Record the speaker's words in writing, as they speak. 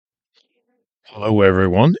Hello,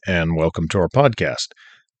 everyone, and welcome to our podcast.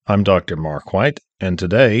 I'm Dr. Mark White, and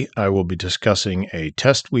today I will be discussing a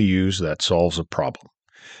test we use that solves a problem: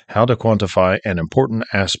 how to quantify an important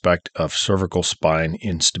aspect of cervical spine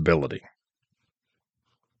instability.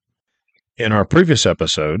 In our previous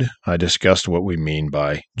episode, I discussed what we mean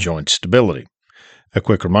by joint stability. A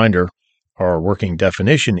quick reminder: our working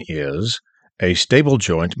definition is a stable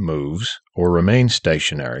joint moves or remains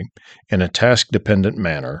stationary in a task-dependent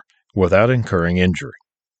manner without incurring injury.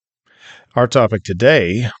 Our topic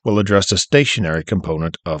today will address the stationary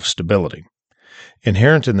component of stability.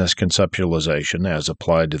 Inherent in this conceptualization, as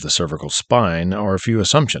applied to the cervical spine, are a few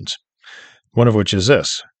assumptions, one of which is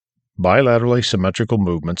this: bilaterally symmetrical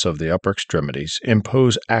movements of the upper extremities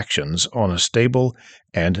impose actions on a stable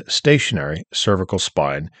and stationary cervical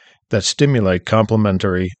spine that stimulate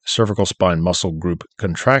complementary cervical spine muscle group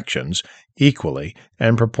contractions equally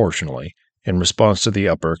and proportionally in response to the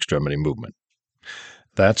upper extremity movement.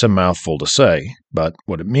 That's a mouthful to say, but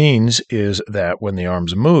what it means is that when the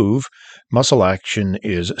arms move, muscle action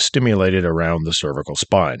is stimulated around the cervical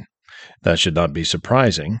spine. That should not be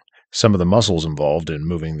surprising. Some of the muscles involved in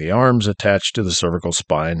moving the arms attach to the cervical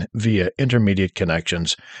spine via intermediate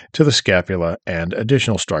connections to the scapula and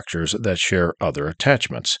additional structures that share other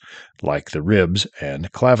attachments, like the ribs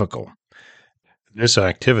and clavicle. This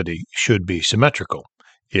activity should be symmetrical,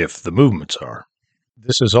 if the movements are.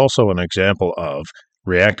 This is also an example of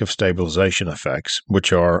reactive stabilization effects,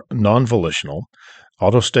 which are non-volitional,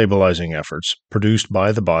 auto-stabilizing efforts produced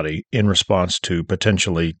by the body in response to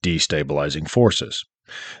potentially destabilizing forces.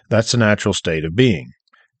 That's the natural state of being,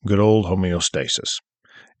 good old homeostasis.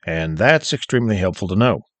 And that's extremely helpful to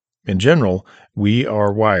know. In general, we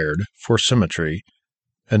are wired for symmetry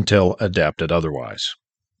until adapted otherwise.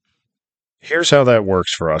 Here's how that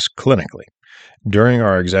works for us clinically. During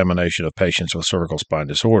our examination of patients with cervical spine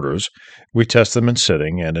disorders, we test them in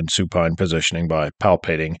sitting and in supine positioning by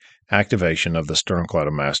palpating activation of the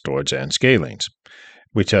sternocleidomastoids and scalenes.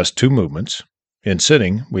 We test two movements. In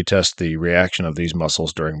sitting, we test the reaction of these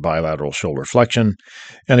muscles during bilateral shoulder flexion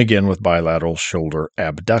and again with bilateral shoulder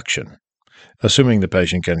abduction, assuming the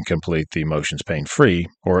patient can complete the motions pain-free,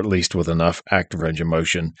 or at least with enough active range of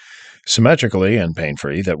motion symmetrically and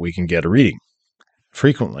pain-free that we can get a reading.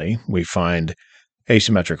 Frequently, we find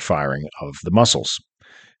asymmetric firing of the muscles.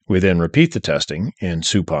 We then repeat the testing in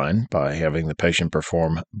supine by having the patient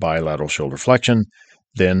perform bilateral shoulder flexion,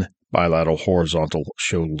 then bilateral horizontal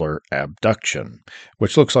shoulder abduction,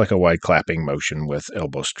 which looks like a wide clapping motion with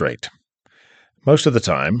elbow straight. Most of the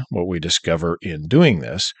time, what we discover in doing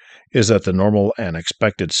this is that the normal and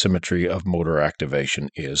expected symmetry of motor activation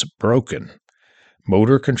is broken.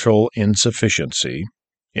 Motor control insufficiency,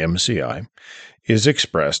 MCI, is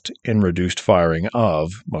expressed in reduced firing of,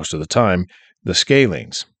 most of the time, the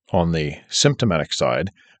scalenes on the symptomatic side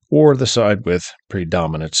or the side with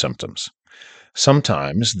predominant symptoms.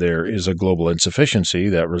 Sometimes there is a global insufficiency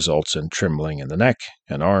that results in trembling in the neck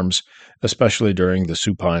and arms, especially during the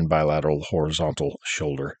supine bilateral horizontal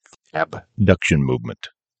shoulder abduction movement.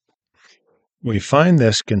 We find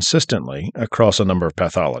this consistently across a number of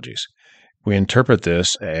pathologies. We interpret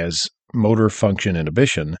this as motor function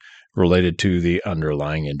inhibition related to the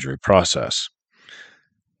underlying injury process.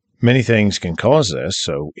 Many things can cause this,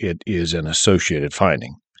 so it is an associated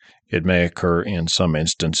finding. It may occur in some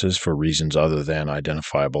instances for reasons other than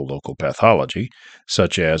identifiable local pathology,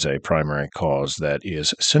 such as a primary cause that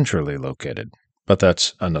is centrally located, but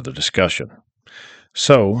that's another discussion.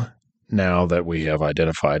 So, now that we have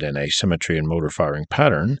identified an asymmetry in motor firing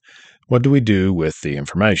pattern, what do we do with the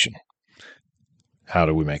information? How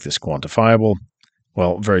do we make this quantifiable?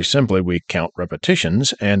 Well, very simply, we count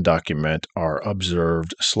repetitions and document our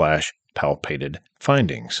observed/palpated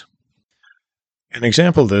findings. An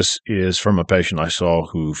example of this is from a patient I saw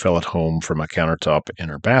who fell at home from a countertop in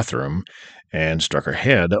her bathroom and struck her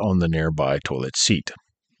head on the nearby toilet seat.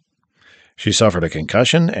 She suffered a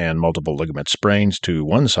concussion and multiple ligament sprains to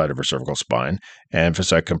one side of her cervical spine and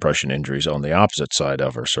facet compression injuries on the opposite side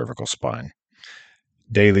of her cervical spine.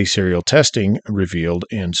 Daily serial testing revealed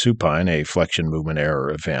in supine a flexion movement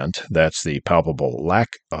error event, that's the palpable lack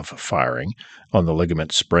of firing on the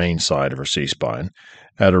ligament sprain side of her C-spine,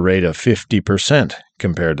 at a rate of 50%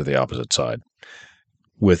 compared to the opposite side.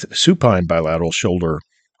 With supine bilateral shoulder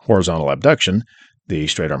horizontal abduction, the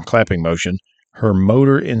straight arm clapping motion, her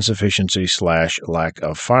motor insufficiency/lack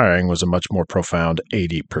of firing was a much more profound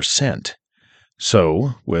 80%.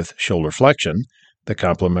 So, with shoulder flexion, the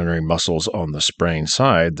complementary muscles on the sprain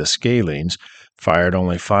side, the scalenes, fired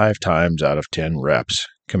only 5 times out of 10 reps,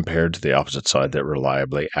 compared to the opposite side that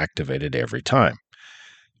reliably activated every time.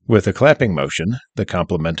 With a clapping motion, the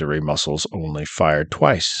complementary muscles only fired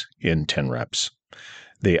twice in 10 reps.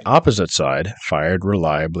 The opposite side fired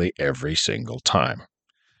reliably every single time.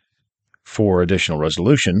 For additional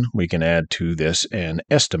resolution, we can add to this an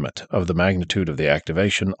estimate of the magnitude of the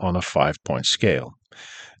activation on a 5-point scale.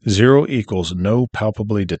 0 equals no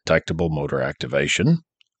palpably detectable motor activation,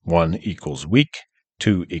 1 equals weak,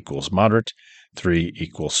 2 equals moderate, 3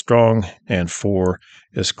 equals strong, and 4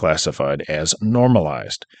 is classified as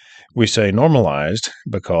normalized. We say normalized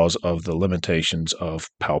because of the limitations of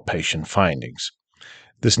palpation findings.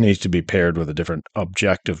 This needs to be paired with a different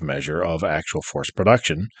objective measure of actual force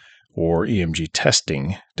production, or EMG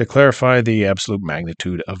testing, to clarify the absolute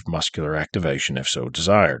magnitude of muscular activation if so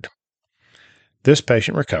desired. This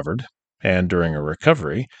patient recovered, and during a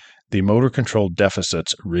recovery, the motor control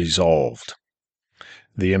deficits resolved.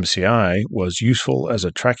 The MCI was useful as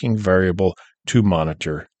a tracking variable to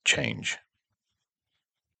monitor change.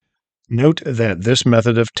 Note that this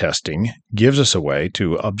method of testing gives us a way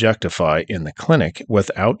to objectify in the clinic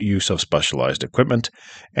without use of specialized equipment,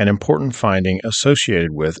 an important finding associated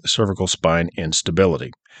with cervical spine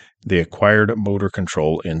instability, the acquired motor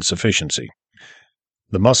control insufficiency.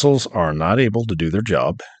 The muscles are not able to do their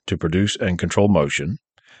job to produce and control motion,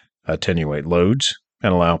 attenuate loads,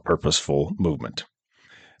 and allow purposeful movement.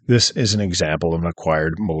 This is an example of an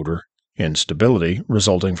acquired motor instability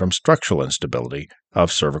resulting from structural instability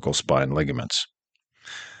of cervical spine ligaments.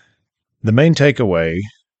 The main takeaway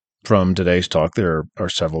from today's talk, there are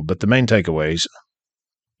several, but the main takeaways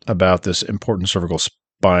about this important cervical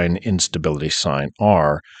spine instability sign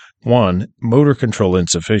are: 1. Motor control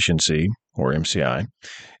insufficiency, or MCI,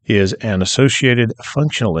 is an associated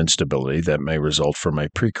functional instability that may result from a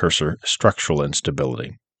precursor structural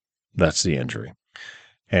instability. That's the injury.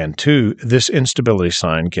 And 2, this instability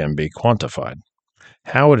sign can be quantified.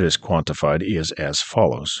 How it is quantified is as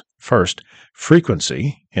follows. First,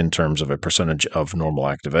 frequency in terms of a percentage of normal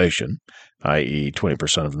activation, i.e.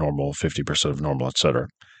 20% of normal, 50% of normal, etc.,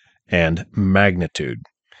 and magnitude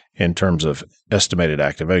in terms of estimated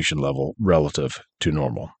activation level relative to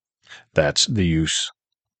normal. That's the use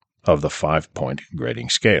of the 5-point grading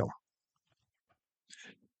scale.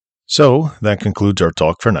 So that concludes our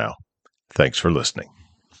talk for now. Thanks for listening.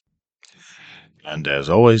 And as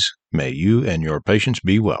always, may you and your patients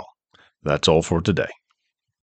be well. That's all for today.